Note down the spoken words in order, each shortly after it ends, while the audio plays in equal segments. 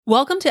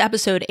Welcome to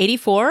episode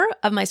 84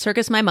 of My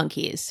Circus, My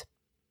Monkeys.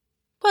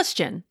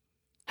 Question: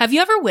 have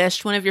you ever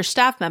wished one of your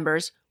staff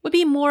members would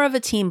be more of a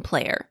team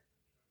player?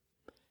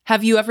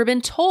 Have you ever been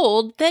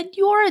told that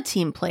you're a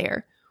team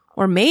player?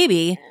 Or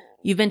maybe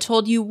you've been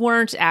told you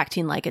weren't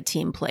acting like a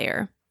team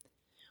player.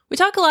 We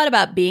talk a lot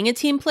about being a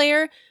team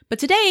player, but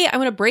today I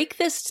want to break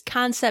this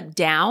concept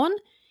down,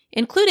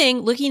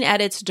 including looking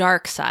at its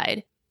dark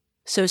side.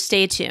 So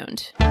stay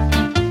tuned.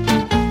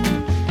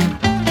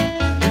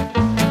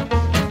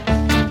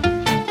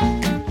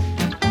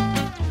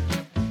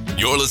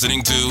 You're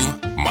listening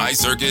to My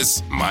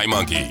Circus, My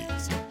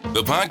Monkeys,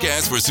 the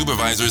podcast for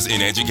supervisors in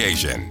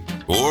education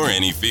or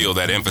any field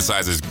that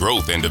emphasizes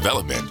growth and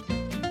development.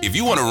 If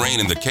you want to rein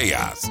in the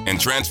chaos and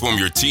transform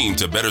your team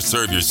to better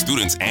serve your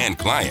students and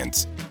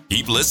clients,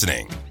 keep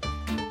listening.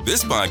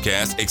 This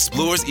podcast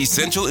explores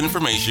essential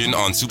information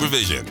on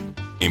supervision,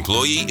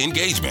 employee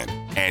engagement,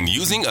 and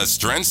using a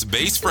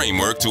strengths-based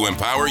framework to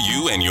empower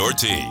you and your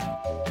team.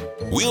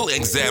 We'll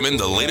examine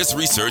the latest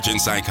research in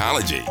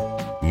psychology,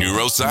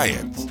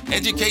 neuroscience,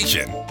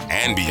 education,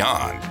 and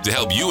beyond to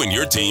help you and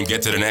your team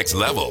get to the next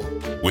level.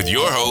 With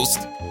your host,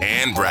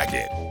 Ann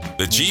Brackett,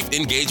 the Chief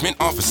Engagement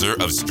Officer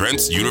of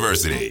Strengths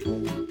University.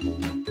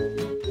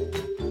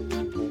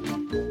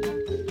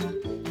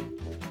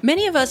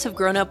 Many of us have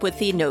grown up with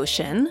the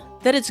notion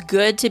that it's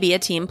good to be a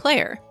team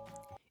player.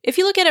 If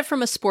you look at it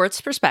from a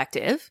sports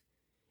perspective,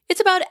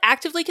 it's about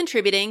actively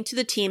contributing to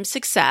the team's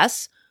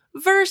success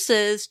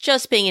versus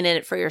just being in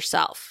it for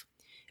yourself.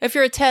 If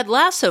you're a Ted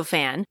Lasso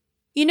fan,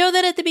 you know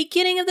that at the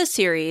beginning of the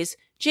series,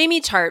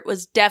 Jamie Tartt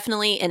was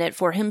definitely in it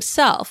for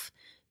himself.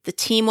 The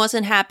team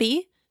wasn't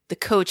happy. The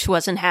coach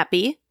wasn't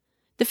happy.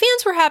 The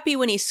fans were happy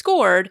when he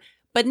scored,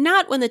 but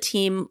not when the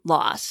team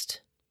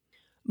lost.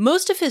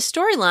 Most of his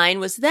storyline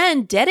was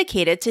then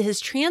dedicated to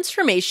his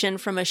transformation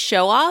from a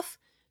show-off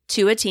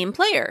to a team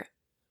player.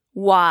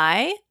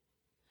 Why?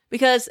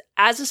 Because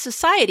as a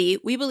society,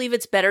 we believe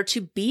it's better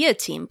to be a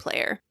team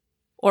player.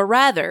 Or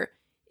rather,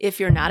 if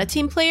you're not a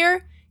team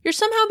player, you're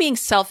somehow being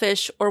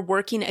selfish or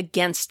working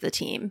against the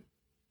team.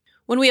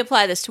 When we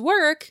apply this to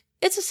work,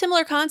 it's a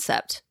similar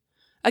concept.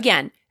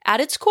 Again, at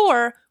its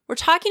core, we're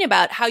talking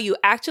about how you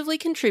actively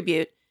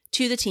contribute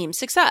to the team's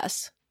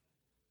success.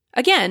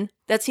 Again,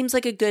 that seems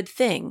like a good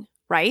thing,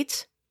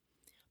 right?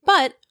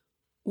 But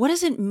what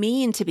does it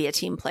mean to be a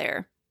team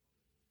player?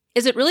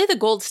 Is it really the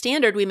gold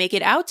standard we make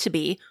it out to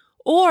be,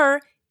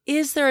 or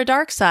is there a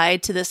dark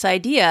side to this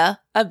idea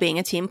of being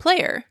a team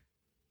player?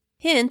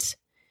 Hint: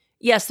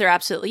 yes, there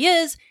absolutely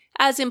is,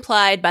 as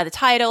implied by the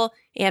title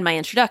and my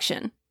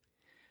introduction.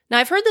 Now,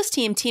 I've heard this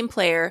team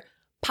player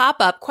pop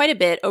up quite a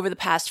bit over the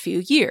past few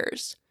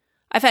years.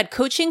 I've had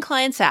coaching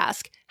clients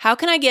ask, how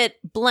can I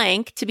get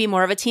blank to be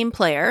more of a team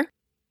player?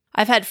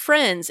 I've had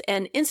friends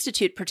and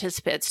institute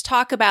participants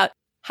talk about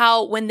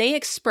how when they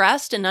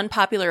expressed an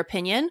unpopular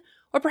opinion,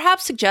 or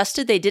perhaps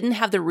suggested they didn't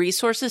have the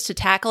resources to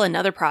tackle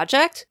another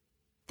project,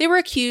 they were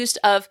accused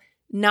of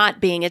not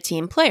being a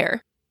team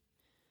player.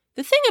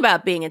 The thing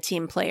about being a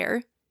team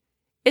player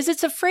is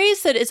it's a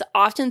phrase that is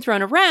often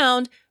thrown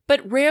around,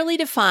 but rarely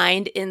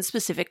defined in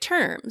specific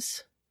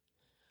terms.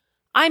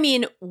 I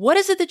mean, what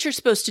is it that you're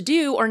supposed to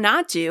do or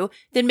not do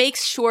that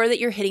makes sure that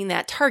you're hitting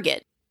that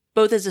target,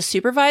 both as a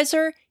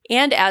supervisor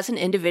and as an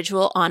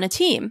individual on a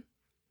team?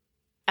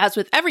 As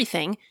with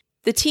everything,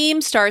 the team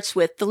starts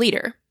with the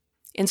leader.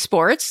 In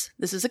sports,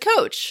 this is a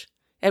coach.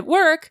 At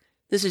work,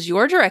 this is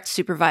your direct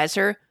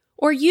supervisor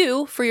or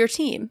you for your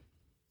team.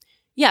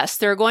 Yes,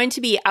 there are going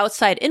to be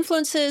outside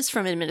influences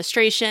from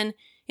administration,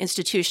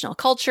 institutional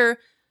culture,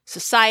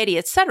 society,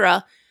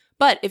 etc.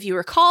 But if you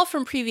recall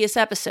from previous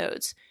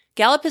episodes,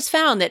 Gallup has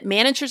found that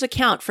managers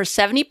account for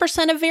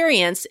 70% of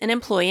variance in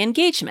employee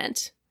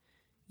engagement.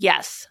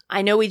 Yes,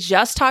 I know we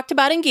just talked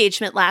about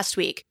engagement last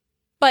week,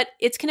 but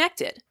it's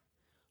connected.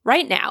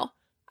 Right now,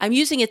 I'm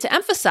using it to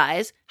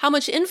emphasize how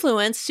much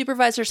influence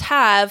supervisors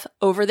have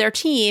over their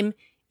team,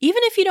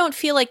 even if you don't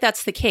feel like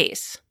that's the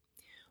case.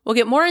 We'll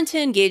get more into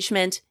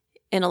engagement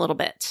in a little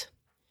bit.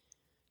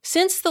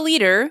 Since the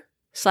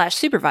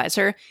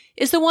leader/supervisor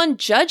is the one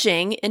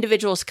judging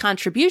individuals'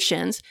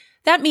 contributions,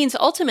 that means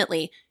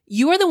ultimately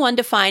you are the one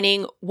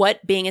defining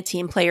what being a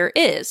team player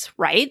is,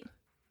 right?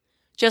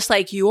 Just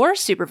like your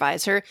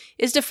supervisor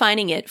is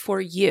defining it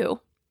for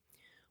you.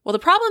 Well, the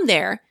problem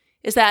there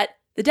is that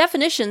the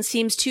definition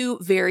seems to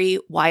vary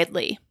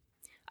widely.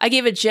 I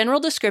gave a general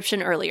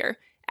description earlier,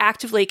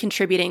 actively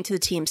contributing to the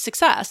team's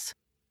success.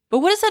 But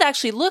what does that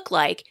actually look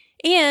like,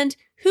 and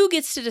who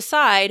gets to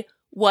decide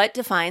what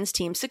defines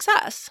team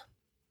success?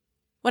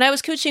 When I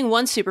was coaching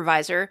one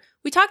supervisor,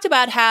 we talked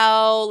about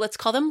how, let's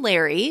call them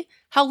Larry,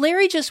 how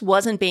Larry just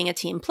wasn't being a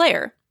team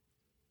player.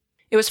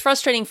 It was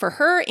frustrating for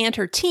her and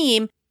her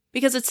team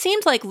because it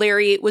seemed like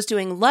Larry was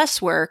doing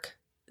less work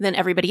than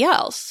everybody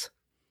else.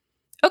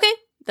 Okay,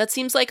 that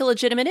seems like a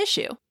legitimate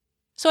issue.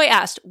 So I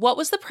asked, what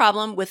was the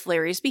problem with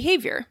Larry's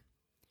behavior?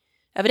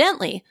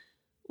 Evidently,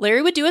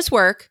 Larry would do his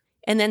work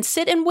and then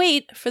sit and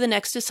wait for the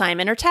next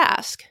assignment or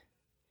task.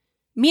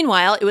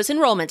 Meanwhile, it was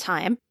enrollment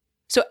time,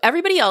 So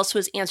everybody else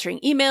was answering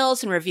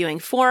emails and reviewing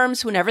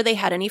forms whenever they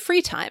had any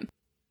free time.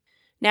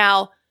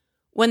 Now,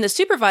 when the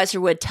supervisor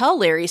would tell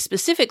Larry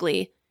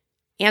specifically,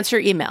 answer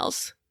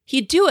emails,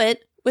 he'd do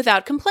it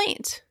without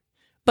complaint.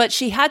 But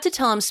she had to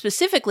tell him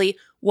specifically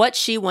what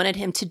she wanted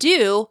him to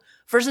do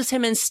versus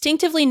him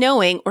instinctively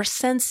knowing or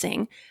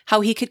sensing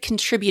how he could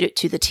contribute it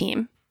to the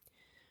team.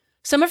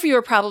 Some of you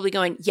are probably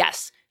going,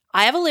 yes,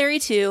 I have a Larry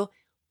too.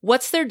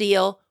 What's their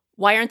deal?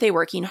 Why aren't they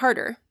working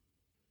harder?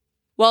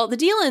 Well, the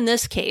deal in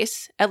this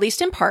case, at least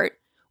in part,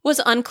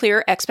 was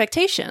unclear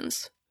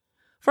expectations.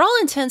 For all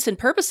intents and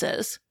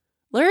purposes,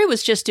 Larry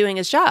was just doing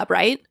his job,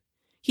 right?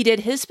 He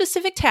did his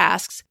specific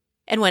tasks,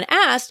 and when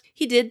asked,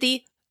 he did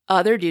the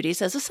other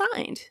duties as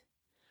assigned.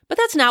 But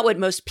that's not what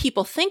most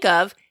people think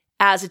of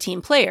as a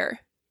team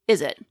player,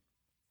 is it?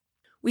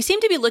 We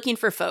seem to be looking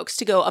for folks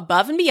to go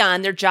above and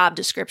beyond their job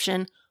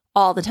description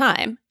all the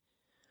time.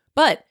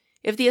 But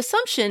if the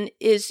assumption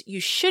is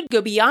you should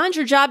go beyond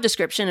your job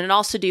description and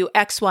also do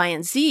X, Y,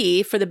 and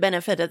Z for the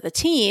benefit of the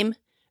team,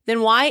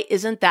 then why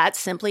isn't that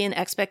simply an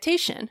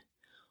expectation?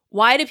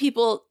 Why do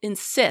people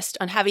insist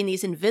on having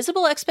these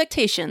invisible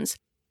expectations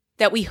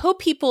that we hope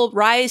people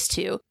rise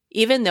to,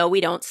 even though we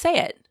don't say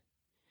it?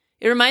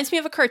 It reminds me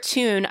of a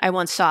cartoon I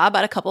once saw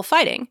about a couple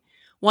fighting.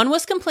 One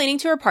was complaining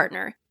to her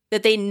partner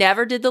that they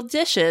never did the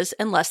dishes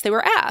unless they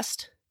were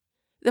asked.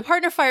 The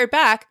partner fired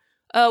back,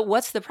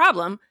 what's the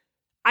problem?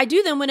 I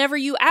do them whenever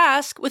you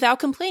ask without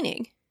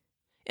complaining.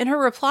 And her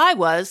reply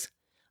was,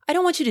 I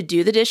don't want you to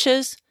do the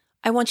dishes.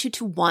 I want you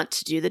to want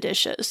to do the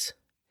dishes.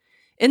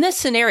 In this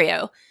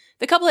scenario,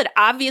 the couple had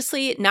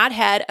obviously not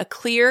had a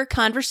clear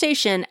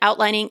conversation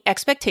outlining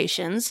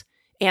expectations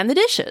and the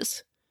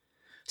dishes.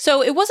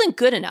 So it wasn't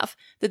good enough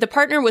that the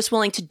partner was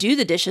willing to do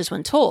the dishes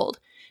when told.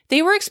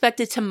 They were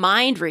expected to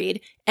mind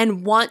read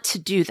and want to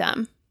do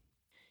them.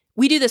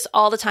 We do this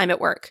all the time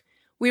at work.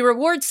 We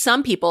reward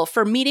some people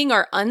for meeting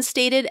our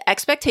unstated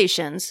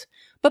expectations,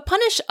 but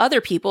punish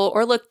other people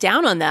or look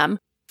down on them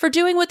for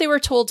doing what they were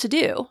told to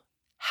do.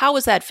 How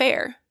is that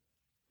fair?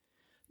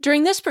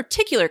 During this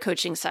particular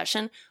coaching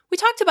session, we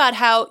talked about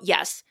how,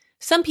 yes,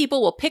 some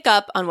people will pick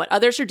up on what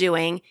others are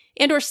doing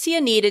and or see a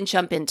need and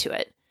jump into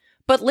it.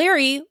 But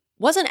Larry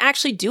wasn't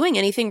actually doing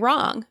anything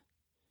wrong.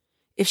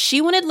 If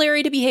she wanted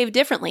Larry to behave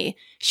differently,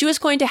 she was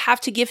going to have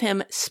to give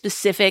him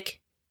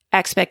specific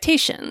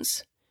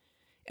expectations.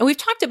 And we've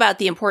talked about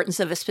the importance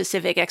of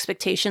specific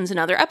expectations in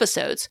other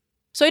episodes,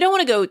 so I don't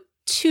want to go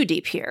too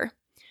deep here.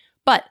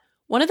 But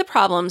one of the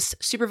problems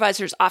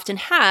supervisors often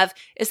have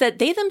is that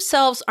they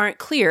themselves aren't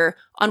clear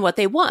on what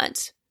they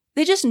want.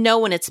 They just know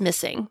when it's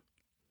missing.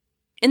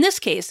 In this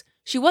case,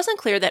 she wasn't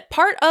clear that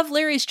part of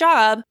Larry's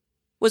job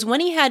was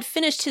when he had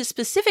finished his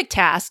specific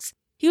tasks,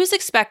 he was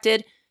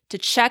expected to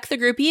check the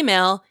group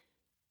email,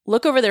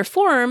 look over their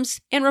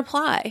forms, and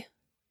reply.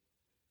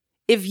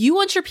 If you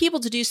want your people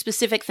to do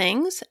specific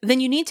things, then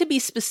you need to be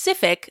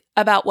specific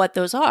about what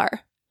those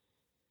are.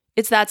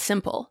 It's that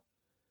simple.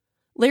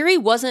 Larry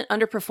wasn't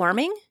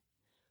underperforming.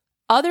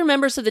 Other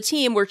members of the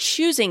team were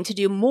choosing to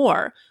do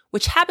more,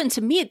 which happened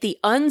to meet the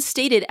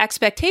unstated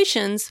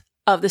expectations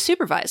of the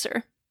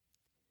supervisor.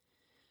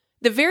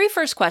 The very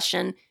first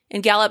question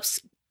in Gallup's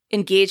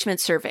engagement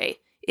survey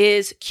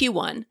is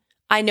Q1.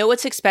 I know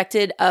what's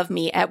expected of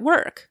me at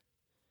work.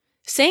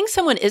 Saying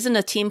someone isn't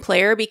a team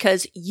player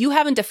because you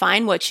haven't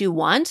defined what you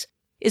want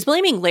is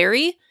blaming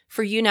Larry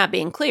for you not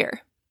being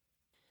clear.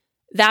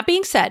 That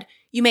being said,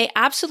 you may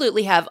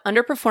absolutely have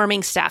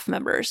underperforming staff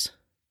members.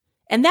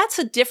 And that's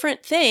a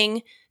different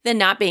thing than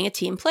not being a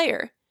team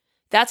player.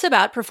 That's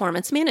about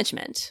performance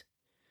management.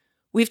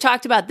 We've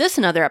talked about this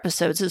in other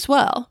episodes as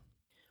well.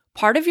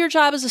 Part of your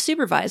job as a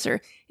supervisor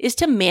is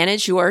to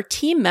manage your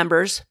team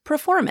members'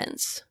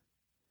 performance.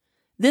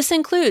 This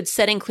includes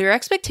setting clear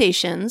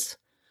expectations,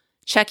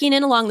 checking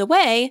in along the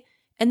way,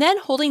 and then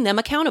holding them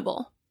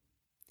accountable.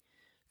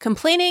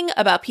 Complaining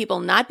about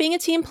people not being a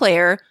team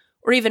player,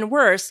 or even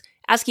worse,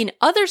 asking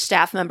other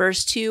staff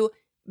members to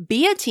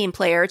be a team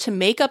player to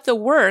make up the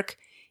work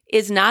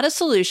is not a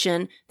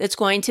solution that's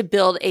going to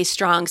build a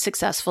strong,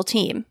 successful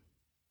team.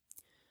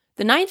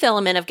 The ninth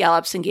element of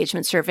Gallup's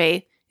engagement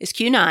survey is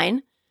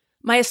Q9.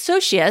 My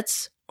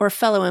associates, or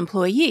fellow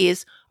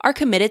employees, are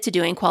committed to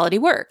doing quality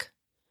work.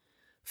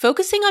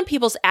 Focusing on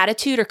people's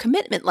attitude or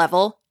commitment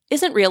level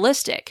isn't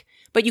realistic,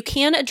 but you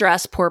can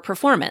address poor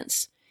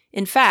performance.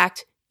 In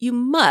fact, you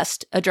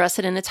must address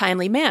it in a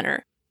timely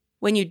manner.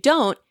 When you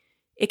don't,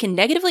 it can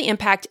negatively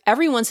impact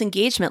everyone's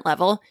engagement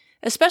level,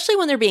 especially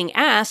when they're being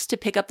asked to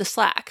pick up the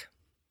slack.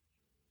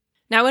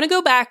 Now I want to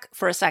go back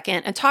for a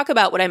second and talk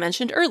about what I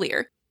mentioned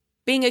earlier,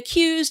 being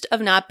accused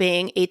of not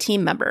being a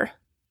team member.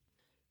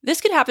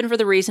 This could happen for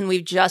the reason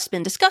we've just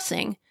been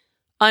discussing,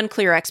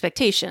 unclear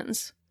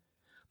expectations.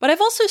 But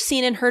I've also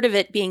seen and heard of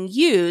it being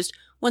used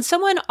when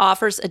someone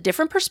offers a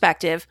different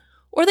perspective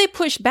or they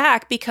push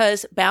back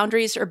because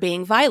boundaries are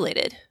being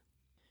violated.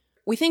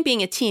 We think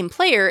being a team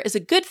player is a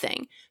good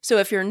thing, so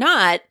if you're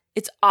not,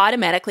 it's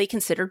automatically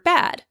considered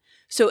bad.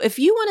 So if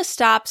you want to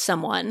stop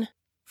someone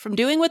from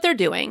doing what they're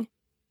doing,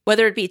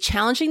 whether it be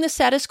challenging the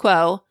status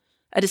quo,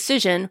 a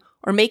decision,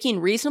 or making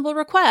reasonable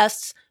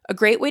requests, a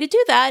great way to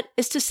do that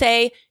is to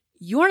say,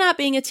 you're not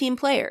being a team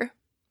player.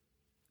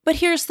 But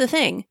here's the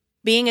thing.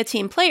 Being a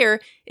team player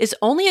is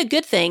only a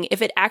good thing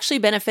if it actually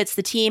benefits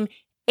the team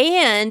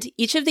and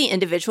each of the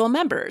individual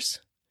members.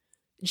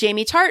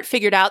 Jamie Tartt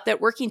figured out that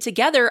working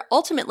together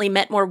ultimately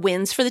meant more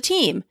wins for the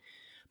team,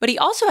 but he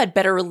also had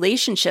better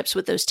relationships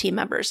with those team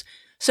members,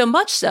 so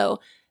much so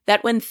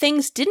that when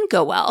things didn't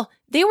go well,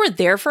 they were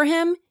there for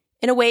him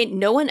in a way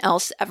no one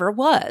else ever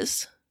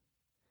was.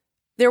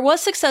 There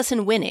was success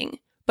in winning,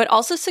 but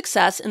also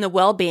success in the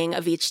well-being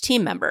of each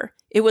team member.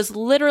 It was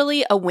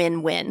literally a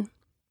win-win.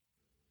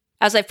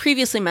 As I've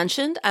previously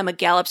mentioned, I'm a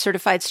Gallup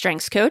certified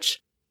strengths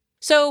coach.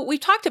 So we've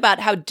talked about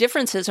how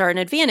differences are an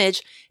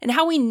advantage and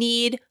how we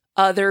need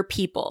other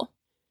people.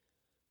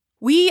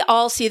 We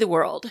all see the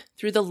world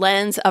through the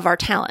lens of our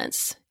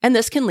talents, and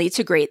this can lead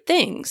to great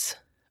things.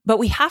 But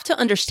we have to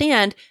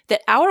understand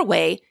that our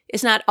way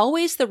is not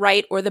always the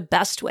right or the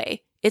best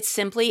way. It's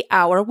simply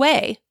our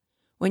way.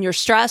 When you're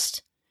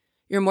stressed,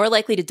 you're more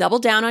likely to double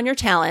down on your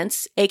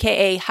talents,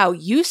 aka how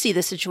you see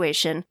the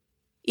situation,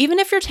 even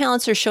if your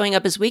talents are showing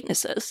up as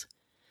weaknesses.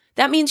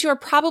 That means you're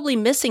probably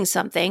missing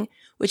something,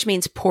 which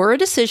means poorer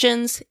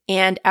decisions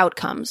and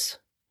outcomes.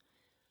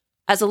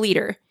 As a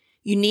leader,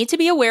 you need to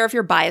be aware of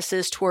your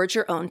biases towards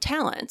your own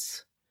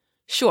talents.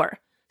 Sure,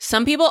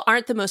 some people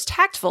aren't the most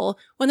tactful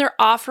when they're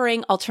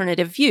offering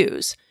alternative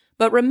views,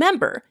 but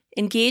remember,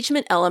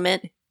 engagement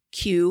element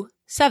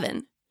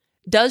Q7.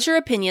 Does your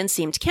opinion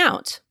seem to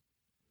count?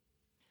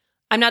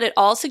 I'm not at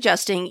all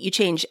suggesting you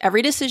change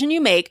every decision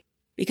you make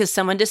because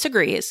someone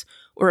disagrees,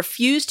 or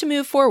refuse to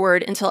move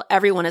forward until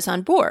everyone is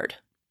on board.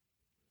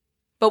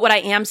 But what I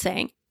am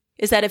saying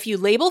is that if you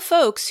label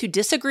folks who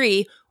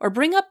disagree or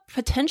bring up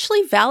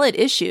potentially valid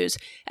issues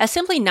as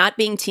simply not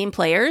being team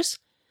players,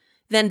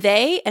 then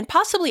they and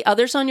possibly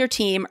others on your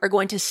team are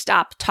going to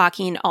stop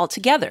talking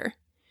altogether.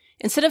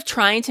 Instead of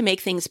trying to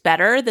make things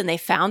better than they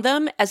found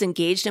them as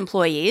engaged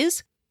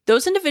employees,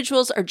 those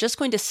individuals are just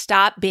going to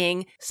stop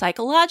being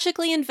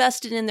psychologically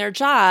invested in their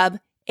job,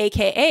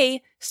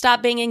 aka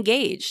stop being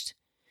engaged.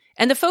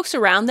 And the folks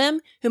around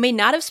them who may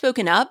not have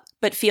spoken up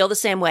but feel the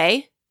same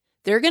way,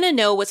 they're going to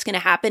know what's going to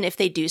happen if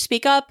they do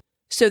speak up,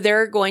 so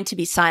they're going to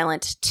be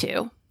silent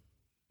too.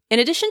 In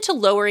addition to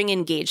lowering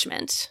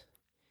engagement,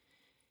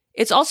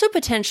 it's also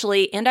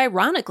potentially and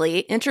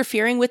ironically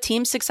interfering with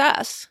team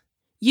success.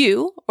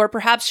 You, or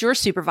perhaps your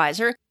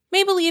supervisor,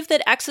 may believe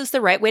that X is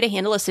the right way to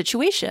handle a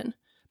situation,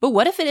 but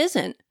what if it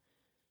isn't?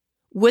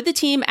 Would the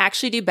team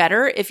actually do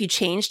better if you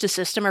changed a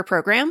system or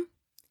program?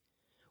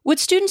 Would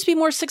students be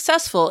more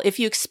successful if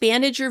you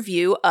expanded your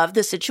view of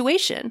the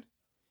situation?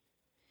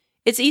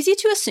 It's easy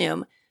to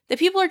assume that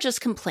people are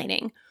just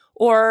complaining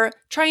or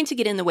trying to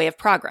get in the way of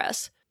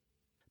progress.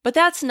 But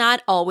that's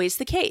not always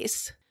the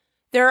case.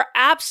 There are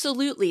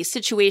absolutely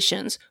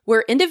situations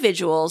where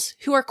individuals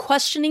who are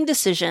questioning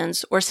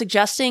decisions or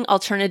suggesting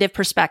alternative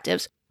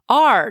perspectives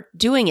are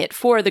doing it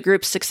for the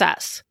group's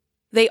success.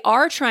 They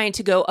are trying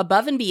to go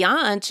above and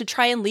beyond to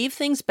try and leave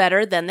things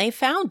better than they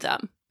found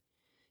them.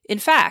 In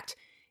fact,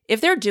 if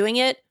they're doing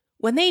it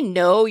when they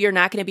know you're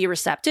not going to be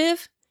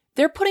receptive,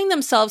 they're putting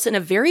themselves in a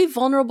very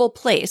vulnerable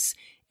place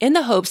in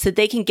the hopes that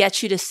they can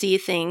get you to see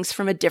things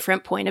from a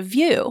different point of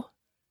view.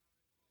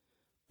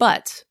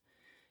 But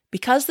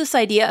because this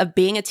idea of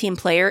being a team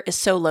player is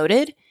so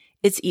loaded,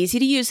 it's easy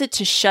to use it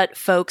to shut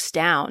folks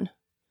down.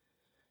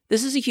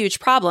 This is a huge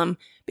problem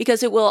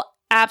because it will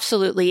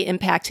absolutely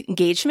impact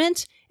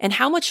engagement and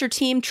how much your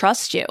team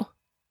trusts you.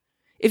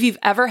 If you've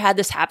ever had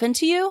this happen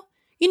to you,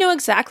 you know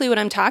exactly what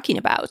I'm talking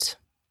about.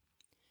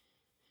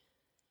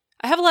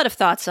 I have a lot of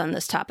thoughts on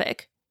this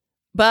topic,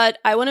 but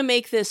I want to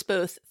make this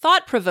both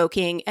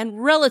thought-provoking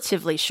and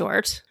relatively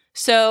short,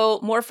 so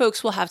more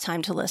folks will have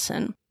time to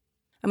listen.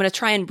 I'm going to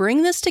try and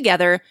bring this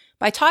together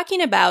by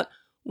talking about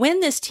when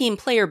this team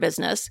player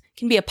business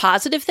can be a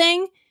positive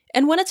thing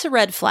and when it's a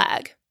red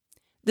flag.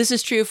 This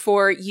is true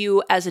for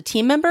you as a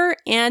team member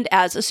and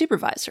as a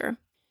supervisor.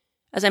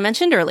 As I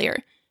mentioned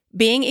earlier,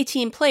 being a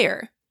team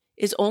player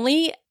is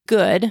only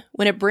good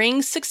when it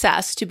brings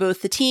success to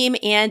both the team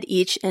and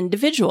each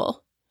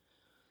individual.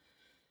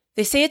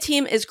 They say a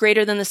team is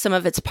greater than the sum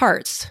of its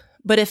parts,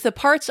 but if the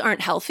parts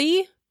aren't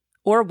healthy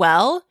or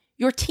well,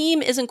 your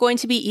team isn't going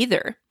to be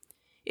either.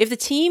 If the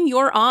team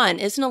you're on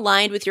isn't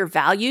aligned with your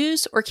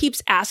values or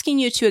keeps asking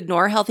you to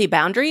ignore healthy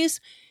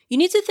boundaries, you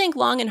need to think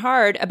long and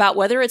hard about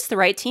whether it's the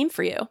right team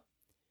for you.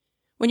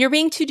 When you're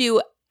being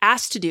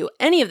asked to do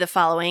any of the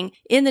following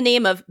in the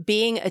name of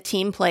being a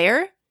team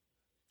player,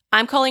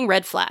 I'm calling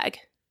red flag.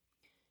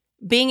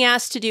 Being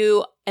asked to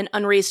do an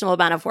unreasonable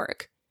amount of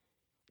work.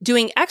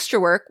 Doing extra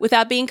work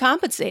without being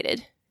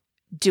compensated.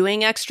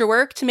 Doing extra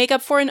work to make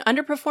up for an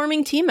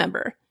underperforming team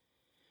member.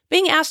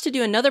 Being asked to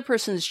do another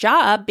person's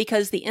job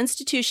because the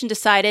institution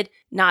decided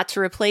not to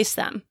replace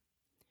them.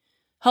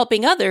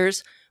 Helping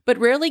others, but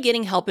rarely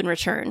getting help in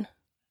return.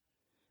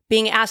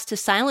 Being asked to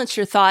silence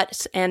your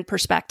thoughts and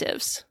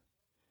perspectives.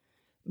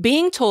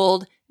 Being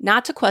told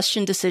not to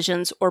question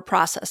decisions or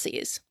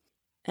processes.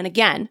 And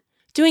again,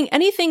 doing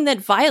anything that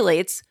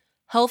violates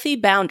healthy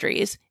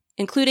boundaries,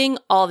 including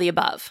all the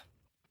above.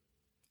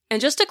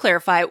 And just to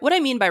clarify, what I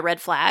mean by red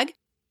flag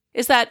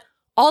is that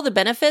all the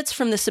benefits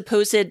from the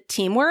supposed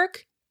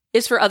teamwork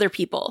is for other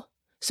people.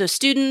 So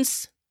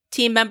students,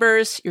 team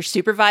members, your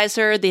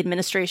supervisor, the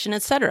administration,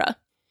 etc.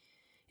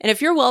 And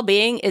if your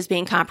well-being is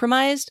being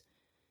compromised,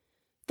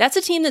 that's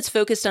a team that's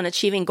focused on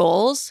achieving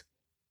goals,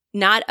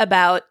 not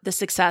about the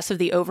success of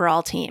the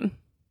overall team.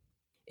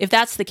 If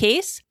that's the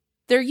case,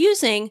 they're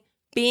using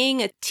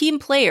being a team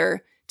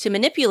player to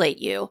manipulate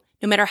you,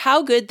 no matter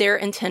how good their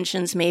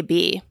intentions may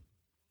be.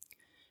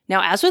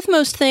 Now, as with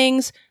most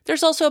things,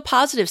 there's also a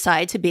positive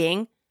side to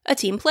being a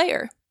team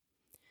player.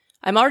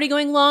 I'm already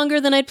going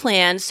longer than I'd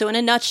planned, so in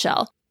a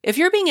nutshell, if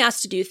you're being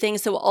asked to do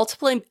things that will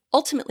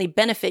ultimately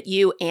benefit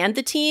you and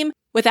the team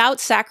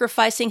without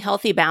sacrificing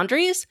healthy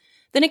boundaries,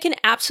 then it can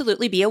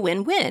absolutely be a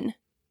win-win.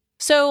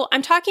 So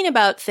I'm talking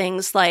about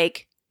things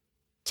like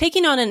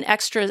taking on an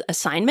extra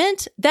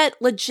assignment that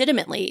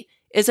legitimately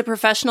is a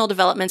professional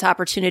development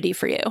opportunity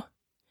for you.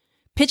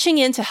 Pitching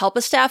in to help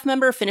a staff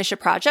member finish a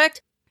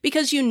project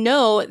because you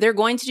know they're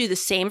going to do the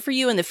same for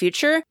you in the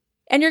future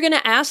and you're going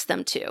to ask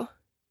them to.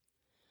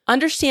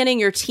 Understanding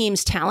your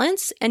team's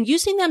talents and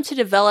using them to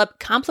develop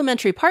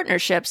complementary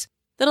partnerships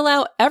that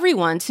allow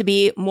everyone to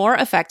be more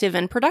effective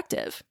and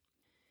productive.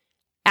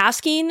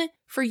 Asking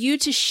for you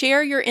to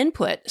share your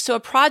input so a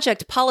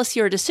project, policy,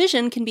 or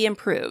decision can be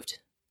improved.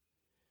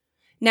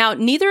 Now,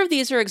 neither of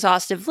these are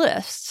exhaustive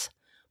lists,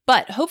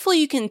 but hopefully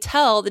you can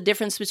tell the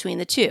difference between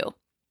the two.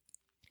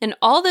 And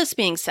all this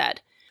being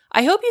said,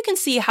 I hope you can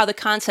see how the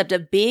concept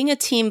of being a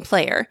team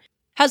player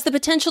has the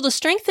potential to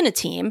strengthen a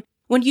team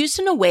when used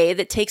in a way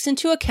that takes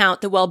into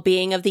account the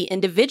well-being of the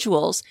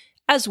individuals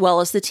as well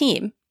as the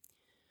team.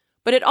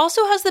 But it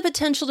also has the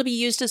potential to be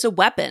used as a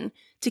weapon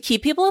to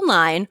keep people in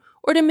line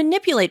or to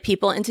manipulate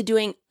people into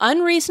doing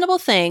unreasonable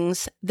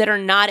things that are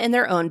not in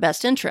their own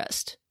best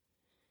interest.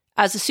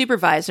 As a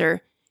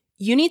supervisor,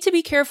 you need to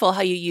be careful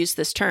how you use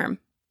this term.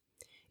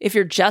 If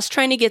you're just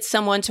trying to get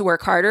someone to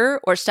work harder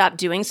or stop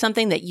doing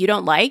something that you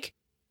don't like,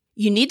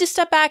 you need to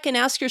step back and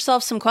ask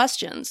yourself some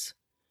questions.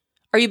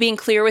 Are you being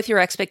clear with your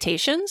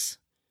expectations?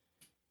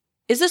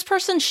 Is this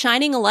person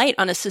shining a light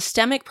on a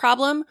systemic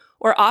problem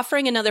or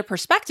offering another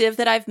perspective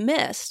that I've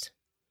missed?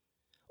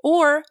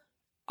 Or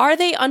are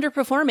they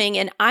underperforming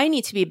and I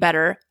need to be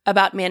better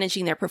about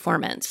managing their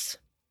performance?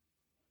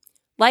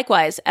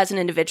 Likewise, as an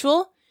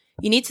individual,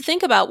 you need to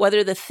think about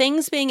whether the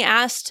things being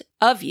asked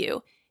of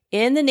you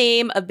in the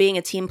name of being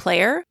a team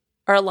player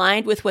are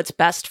aligned with what's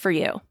best for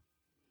you.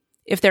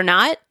 If they're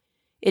not,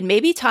 it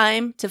may be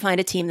time to find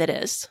a team that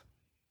is.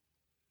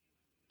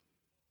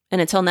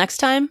 And until next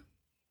time,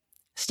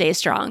 stay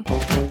strong.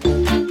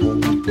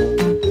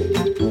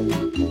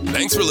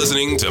 Thanks for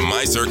listening to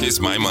My Circus,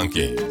 My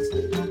Monkeys.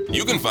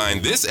 You can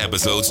find this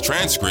episode's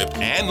transcript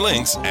and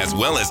links as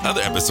well as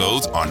other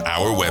episodes on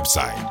our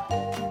website,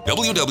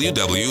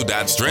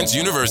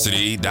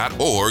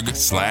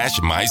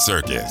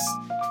 www.strengthsuniversity.org/mycircus.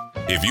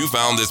 If you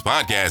found this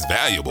podcast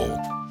valuable,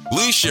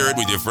 please share it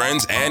with your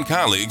friends and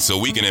colleagues so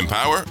we can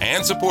empower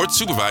and support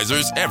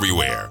supervisors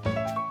everywhere.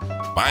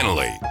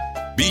 Finally,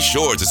 be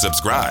sure to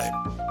subscribe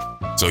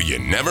so you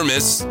never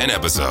miss an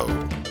episode.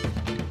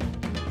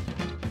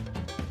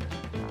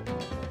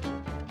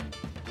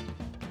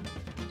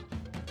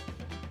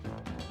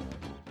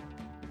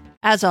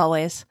 As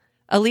always,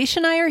 Alicia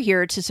and I are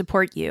here to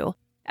support you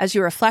as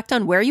you reflect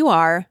on where you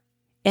are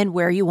and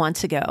where you want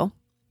to go.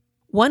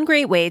 One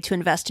great way to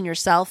invest in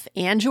yourself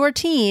and your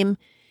team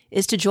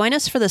is to join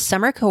us for the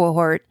summer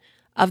cohort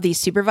of the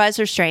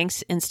Supervisor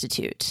Strengths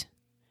Institute.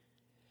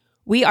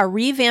 We are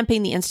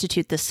revamping the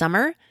Institute this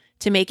summer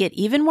to make it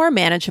even more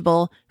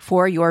manageable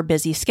for your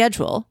busy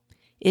schedule.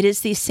 It is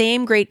the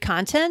same great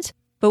content,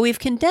 but we've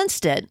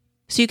condensed it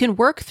so you can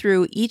work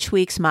through each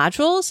week's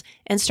modules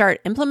and start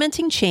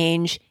implementing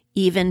change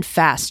even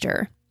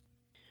faster.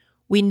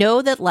 We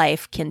know that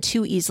life can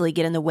too easily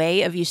get in the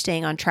way of you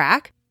staying on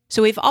track,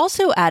 so we've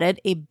also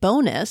added a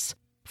bonus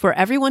for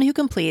everyone who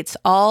completes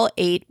all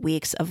 8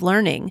 weeks of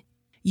learning.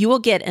 You will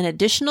get an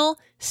additional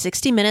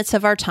 60 minutes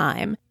of our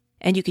time,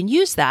 and you can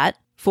use that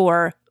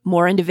for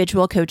more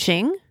individual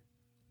coaching,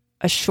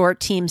 a short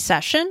team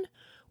session,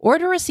 or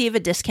to receive a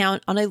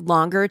discount on a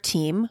longer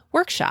team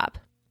workshop.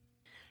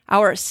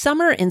 Our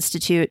Summer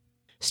Institute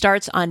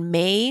starts on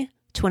May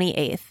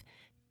 28th.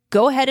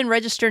 Go ahead and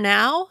register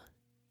now.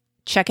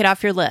 Check it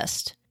off your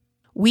list.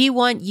 We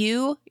want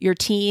you, your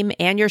team,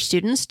 and your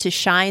students to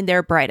shine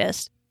their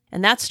brightest,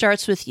 and that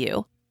starts with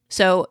you.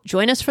 So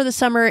join us for the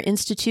Summer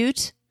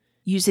Institute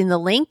using the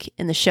link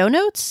in the show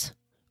notes,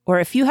 or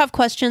if you have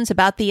questions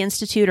about the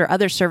Institute or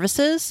other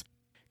services,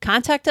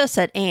 contact us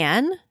at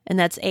Anne, and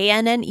that's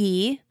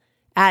ANNE,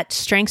 at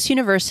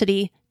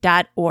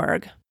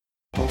strengthsuniversity.org.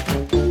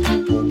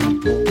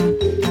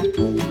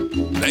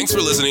 Thanks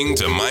for listening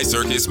to My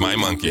Circus, My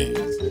Monkeys.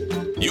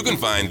 You can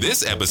find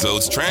this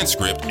episode's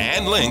transcript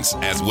and links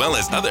as well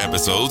as other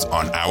episodes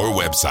on our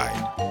website,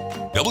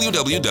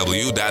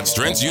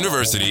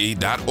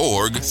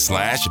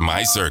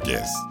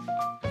 www.strengthsuniversity.org/mycircus.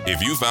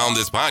 If you found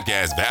this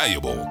podcast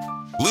valuable,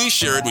 Please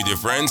share it with your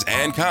friends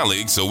and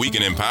colleagues so we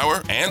can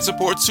empower and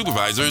support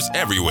supervisors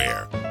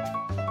everywhere.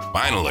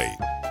 Finally,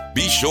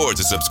 be sure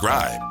to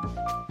subscribe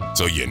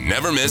so you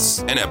never miss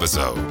an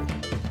episode.